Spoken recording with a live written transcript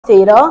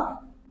theta.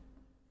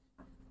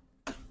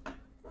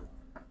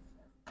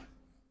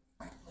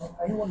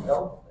 I have one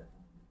doubt.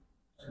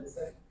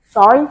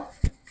 Sorry?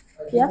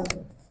 Yes?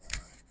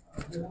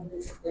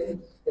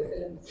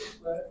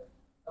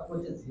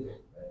 Approaches zero,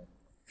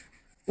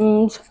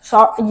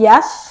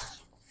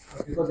 Yes.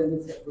 because then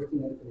it's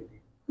approaching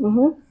infinity.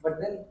 But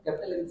then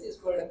capital NC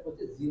squared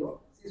approaches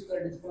zero, C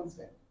squared is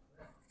constant.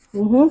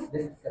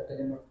 Then capital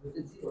M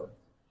approaches zero.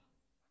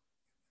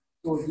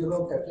 So you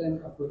have capital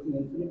M approaching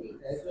infinity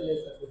as well as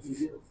approaching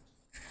zero.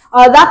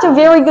 That's a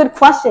very good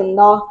question.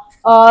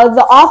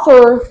 The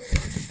author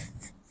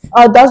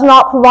does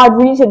not provide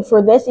reason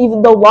for this,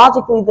 even though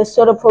logically this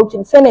should approach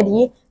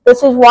infinity.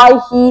 This is why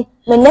he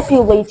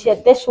manipulates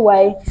it this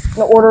way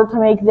in order to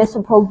make this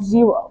approach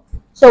zero.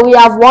 So we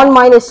have 1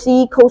 minus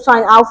c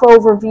cosine alpha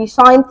over v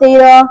sine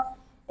theta,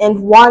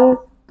 and 1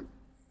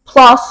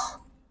 plus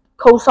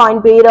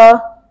cosine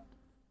beta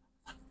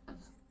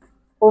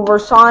over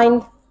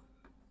sine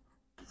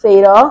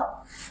theta.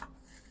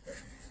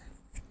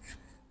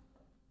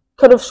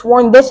 Could have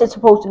sworn this is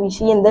supposed to be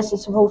c and this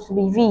is supposed to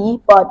be v,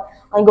 but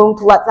I'm going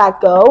to let that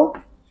go.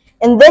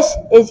 And this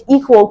is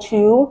equal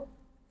to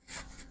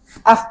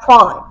f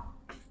prime.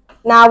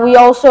 Now we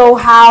also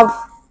have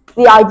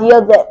the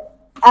idea that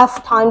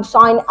f times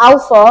sine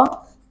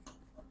alpha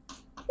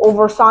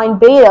over sine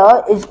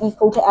beta is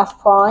equal to f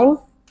prime.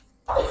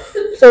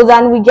 So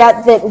then we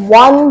get that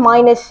 1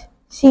 minus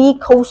c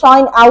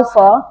cosine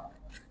alpha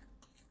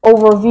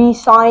over v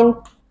sine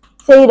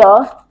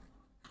theta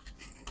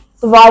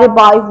divided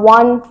by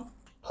 1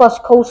 plus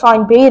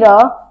cosine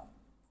beta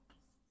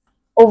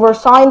over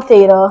sine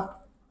theta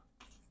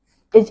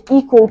is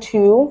equal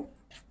to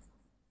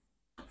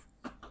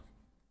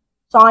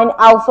sine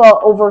alpha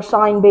over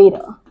sine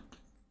beta.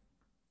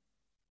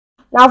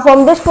 Now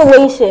from this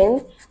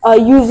relation,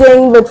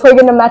 using the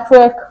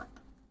trigonometric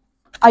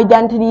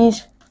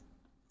identities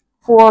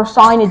for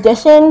sine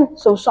addition,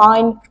 so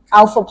sine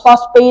alpha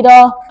plus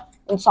beta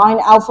and sine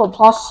alpha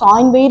plus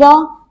sine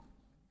beta,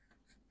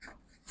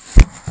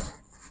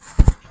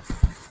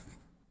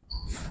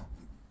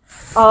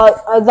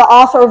 the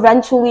author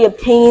eventually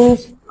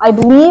obtains, I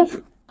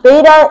believe,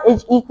 beta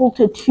is equal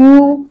to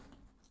 2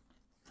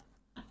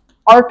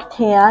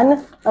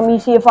 arctan. Let me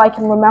see if I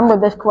can remember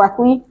this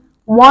correctly.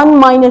 1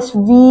 minus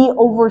v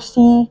over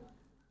c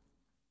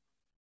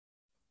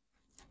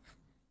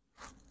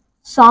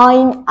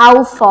sine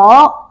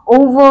alpha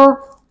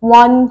over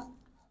 1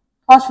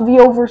 plus v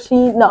over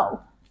c,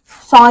 no,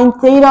 sine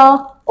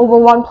theta over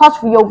 1 plus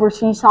v over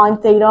c sine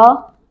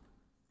theta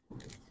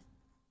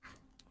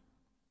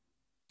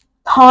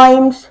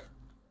times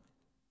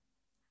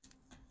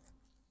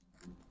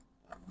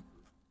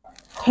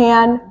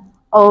tan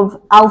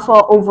of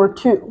alpha over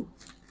 2.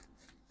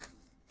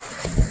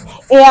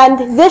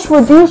 And this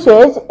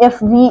reduces, if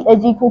v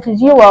is equal to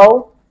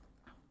 0,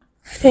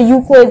 to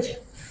Euclid's,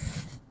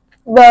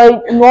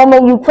 the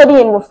normal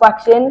Euclidean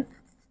reflection.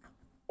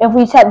 If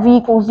we set v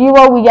equals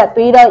 0, we get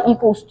beta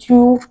equals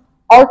 2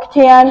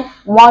 arctan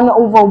 1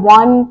 over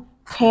 1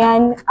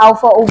 tan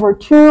alpha over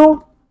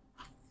 2,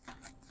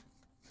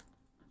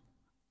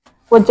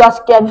 which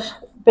just gives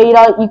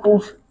beta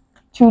equals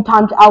 2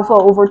 times alpha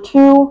over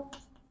 2,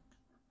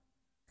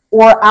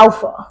 or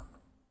alpha.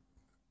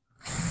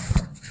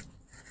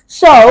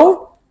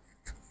 So,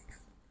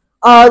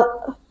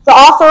 the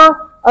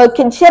author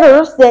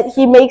considers that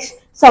he makes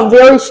some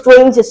very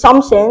strange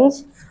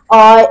assumptions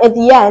at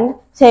the end,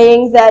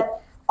 saying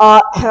that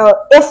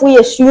if we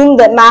assume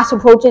that mass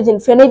approaches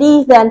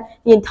infinity, then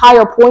the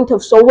entire point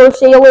of solar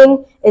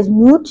sailing is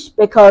moot,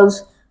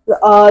 because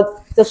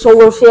the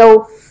solar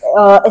sail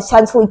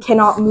essentially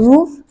cannot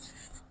move.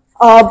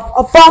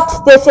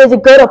 But this is a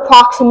good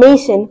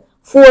approximation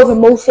for the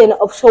motion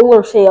of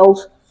solar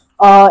sails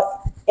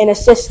in a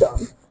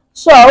system.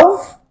 So,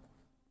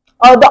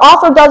 the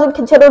author doesn't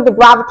consider the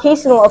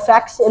gravitational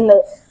effects in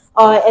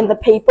the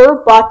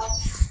paper, but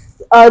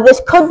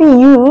this could be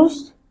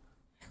used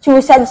to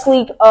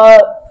essentially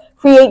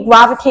create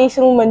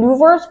gravitational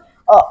maneuvers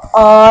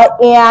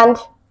and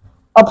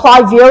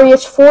apply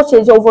various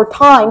forces over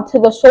time to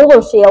the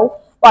solar sail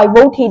by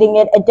rotating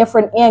it at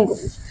different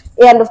angles.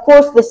 And of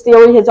course, this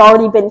theory has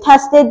already been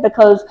tested,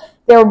 because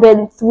there have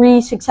been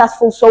 3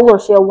 successful solar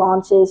sail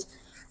launches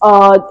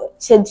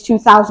since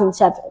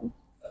 2007.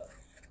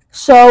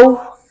 So,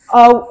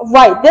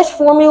 right, this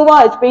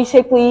formula is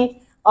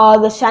basically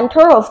the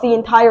center of the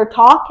entire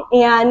talk,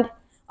 and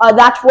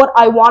that's what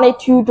I wanted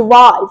to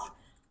derive.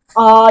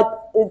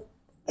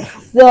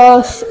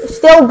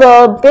 Still,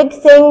 the big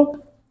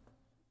thing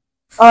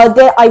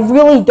that I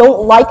really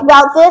don't like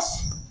about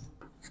this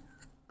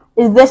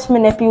is this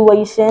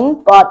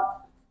manipulation,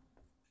 but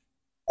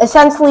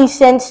essentially,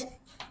 since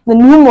the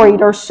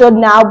numerator should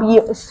now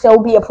still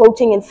be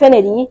approaching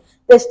infinity,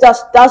 this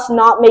just does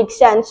not make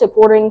sense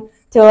according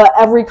to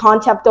every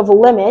concept of a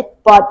limit,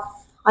 but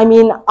I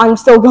mean, I'm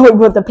still going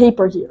with the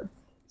paper here.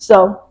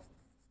 So,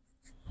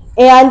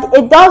 and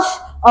it does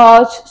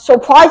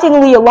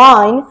surprisingly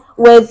align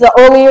with the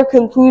earlier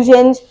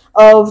conclusions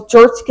of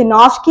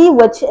Gjurchinovski,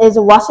 which is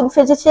a Russian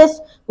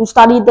physicist who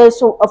studied this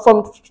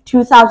from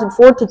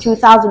 2004 to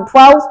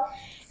 2012,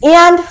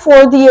 and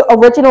for the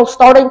original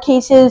starting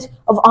cases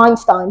of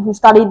Einstein, who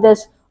studied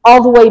this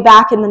all the way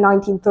back in the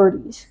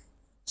 1930s.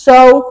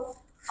 So,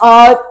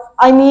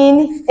 I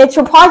mean, it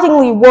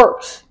surprisingly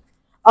works,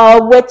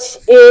 which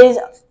is,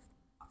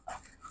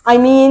 I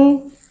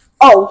mean,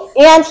 oh,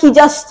 and he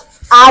just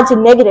adds a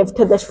negative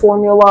to this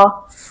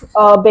formula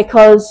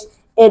because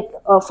it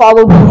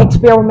followed the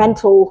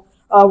experimental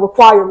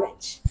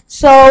requirements.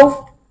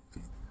 So,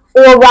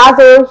 or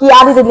rather, he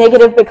added a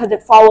negative because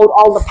it followed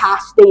all the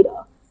past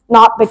data,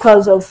 not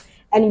because of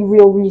any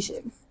real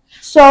reason.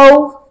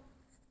 So,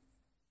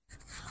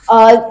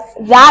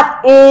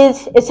 that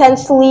is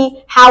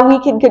essentially how we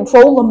can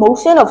control the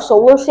motion of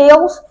solar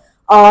sails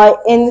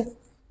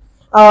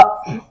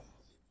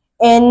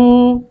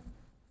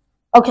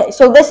okay,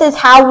 so this is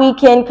how we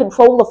can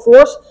control the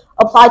force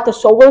applied to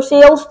solar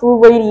sails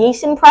through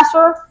radiation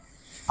pressure,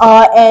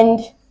 and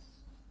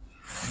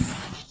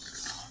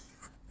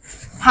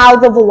how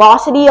the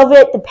velocity of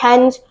it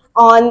depends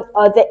on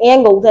the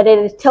angle that it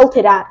is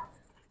tilted at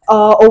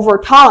over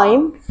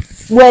time,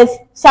 with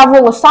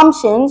several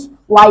assumptions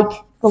like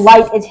the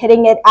light is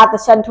hitting it at the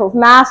center of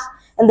mass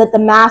and that the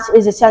mass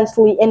is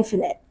essentially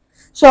infinite.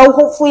 So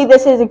hopefully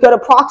this is a good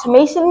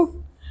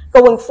approximation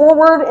going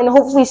forward, and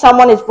hopefully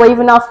someone is brave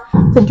enough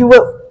to do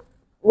it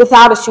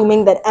without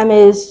assuming that m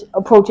is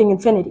approaching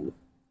infinity.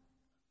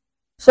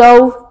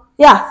 So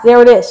yeah,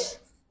 there it is.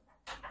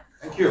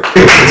 Thank you. Alright,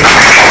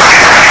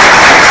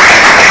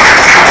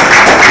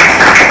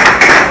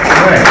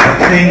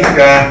 I think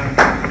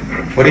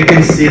what you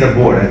can see the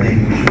board, I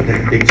think we should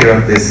take a picture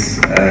of this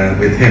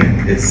with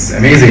him. It's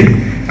amazing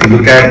to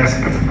look at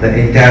the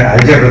entire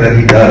algebra that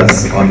he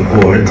does on the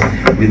board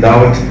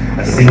without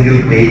a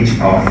single page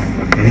of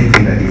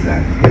anything that he's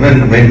at.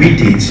 Even when we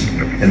teach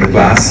in the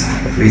class,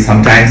 we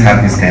sometimes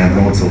have these kind of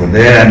notes over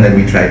there, and then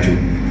we try to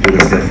do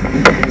the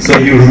stuff. So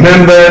you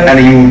remember and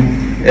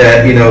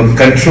you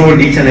control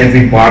each and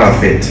every part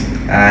of it,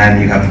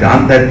 and you have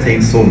done that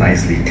thing so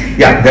nicely.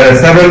 Yeah, there are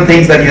several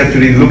things that you have to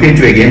really look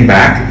into again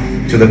back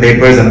to the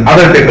papers and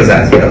other papers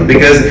as well,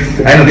 because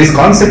I know this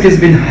concept has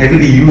been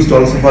heavily used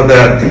also for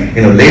the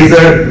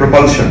laser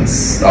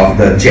propulsions of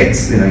the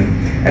jets.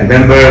 I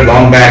remember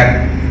long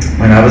back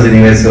when I was in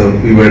US, so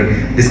we were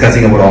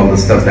discussing about all the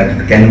stuff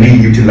that can we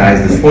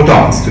utilize these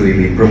photons to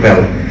really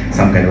propel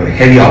some kind of a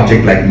heavy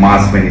object like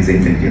Mars when it's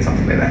infinity or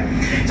something like that.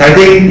 So I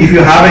think if you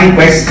have any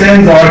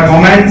questions or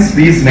comments,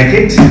 please make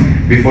it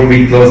before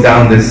we close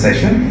down this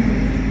session.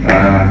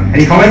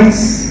 Any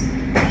comments?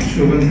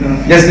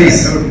 Yes,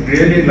 please. I would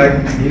really like,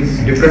 he's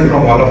different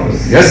from all of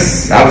us.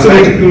 Yes,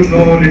 absolutely. I would like to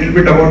know a little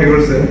bit about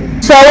yourself.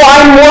 So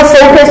I'm more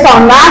focused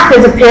on math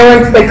as a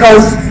parent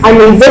because I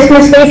made this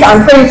mistake.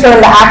 I'm pretty sure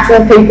in the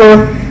actual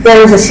paper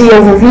there is a C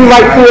over V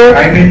right here.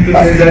 I mean to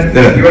say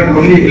that you are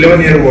only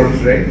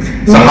 11-year-olds, right?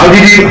 So how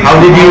did you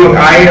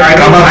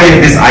come up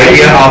with this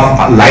idea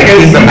of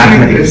liking the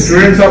mathematics?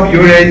 Students of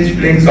your age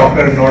playing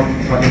soccer, not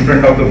in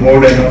front of the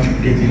board and not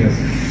teaching us.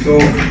 So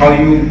how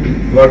you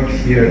work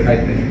here, I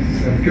think.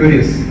 I'm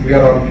curious. We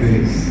are all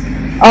curious.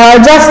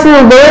 Just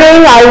through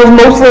learning, I was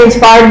mostly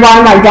inspired by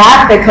my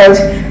dad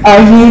because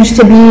he used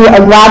to be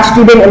a grad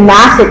student in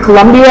math at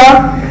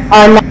Columbia.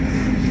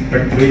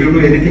 But do you do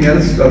anything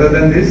else other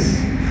than this?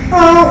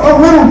 A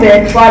little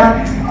bit,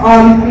 but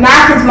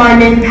math is my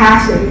main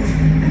passion.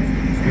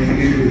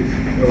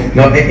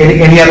 No,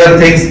 any other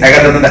things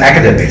other than the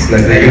academics?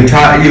 Like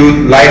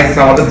you like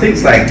some other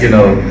things like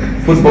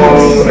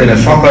football,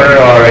 soccer,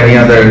 or any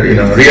other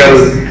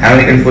real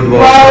American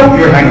football. Well,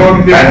 you hang out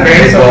with your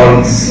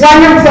friends.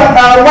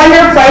 When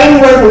they're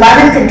playing with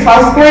 11th and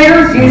 12th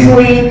graders,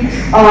 usually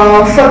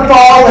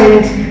football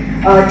and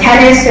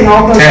tennis and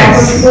all those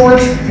other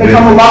sports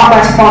become a lot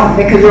less fun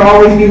because they're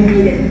always being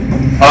beaten.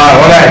 All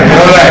right.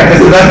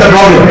 That's the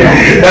problem.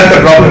 That's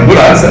the problem. Good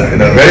answer.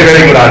 Very,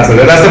 very good answer.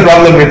 That's the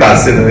problem with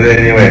us.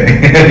 Anyway,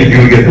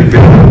 you get it.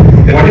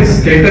 What is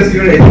the status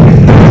you're in?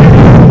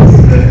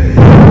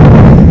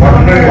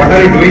 What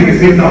are you doing with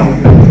him now?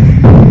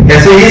 Yeah,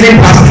 so he's in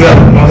class 12.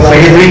 So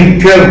he's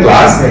doing 12th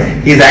class.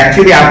 He's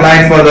actually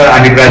applying for the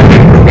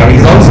undergraduate program.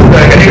 He's also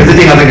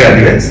visiting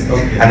undergraduates.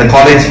 Okay. And the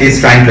college he's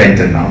trying to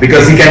enter now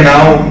because he can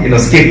now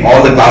skip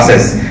all the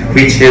classes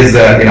which his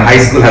high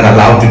school has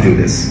allowed to do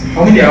this.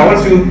 How many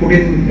hours you put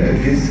in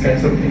these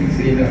kinds of things?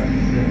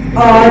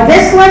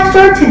 This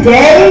lecture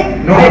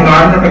today? No, I'm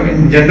not talking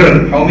in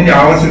general. How many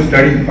hours you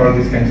study for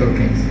these kinds of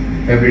things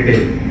every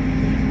day?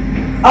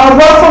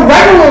 Well, for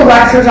regular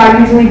lectures, I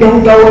usually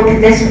don't go into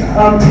this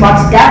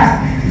much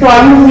depth. So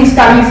I usually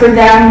study for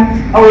them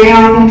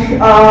around,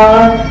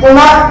 well,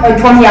 not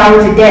 20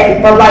 hours a day,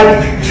 but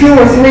like 2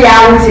 or 3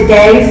 hours a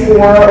day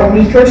for a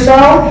week or so.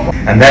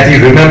 And that you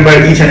remember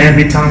each and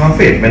every term of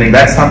it. Meaning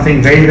that's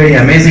something very, very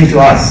amazing to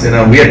us.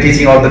 We are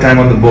teaching all the time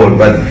on the board,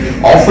 but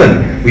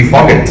often we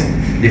forget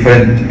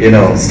different,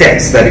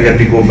 steps that you have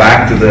to go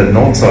back to the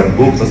notes or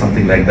books or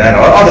something like that,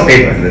 or the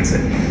paper, let's say.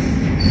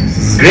 This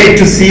is great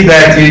to see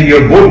that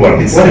your board work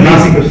is One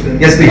last amazing. question.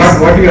 Yes, please.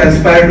 What you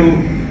aspire to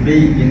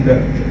be in the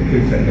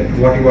future? Like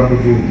what you want to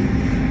do?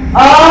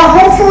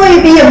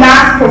 Hopefully be a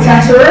math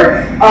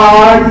professor.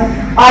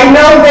 I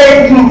know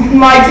that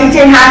my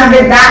teaching hasn't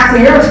been that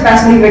clear,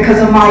 especially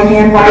because of my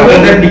Other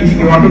handwriting. than teaching,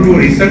 you want to do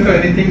research or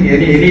anything?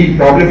 Any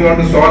problem you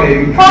want to solve?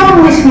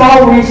 Probably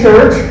small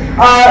research.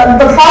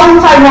 The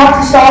problems I want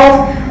to solve,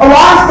 a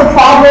lot of the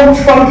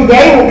problems from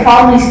today will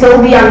probably still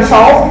be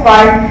unsolved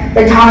by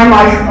the time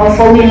I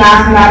fully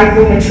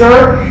mathematically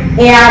mature,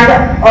 and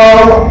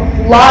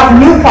a lot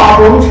of new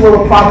problems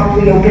will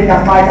probably open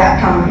up by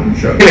that time.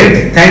 Sure.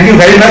 Great. Thank you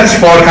very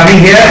much for coming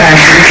here and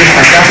doing this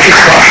fantastic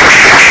talk.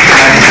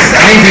 It's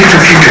amazing to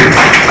see you.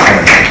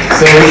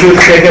 So we should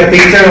take a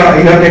picture.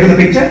 You have taken the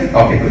picture?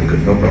 Okay,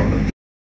 good, no problem.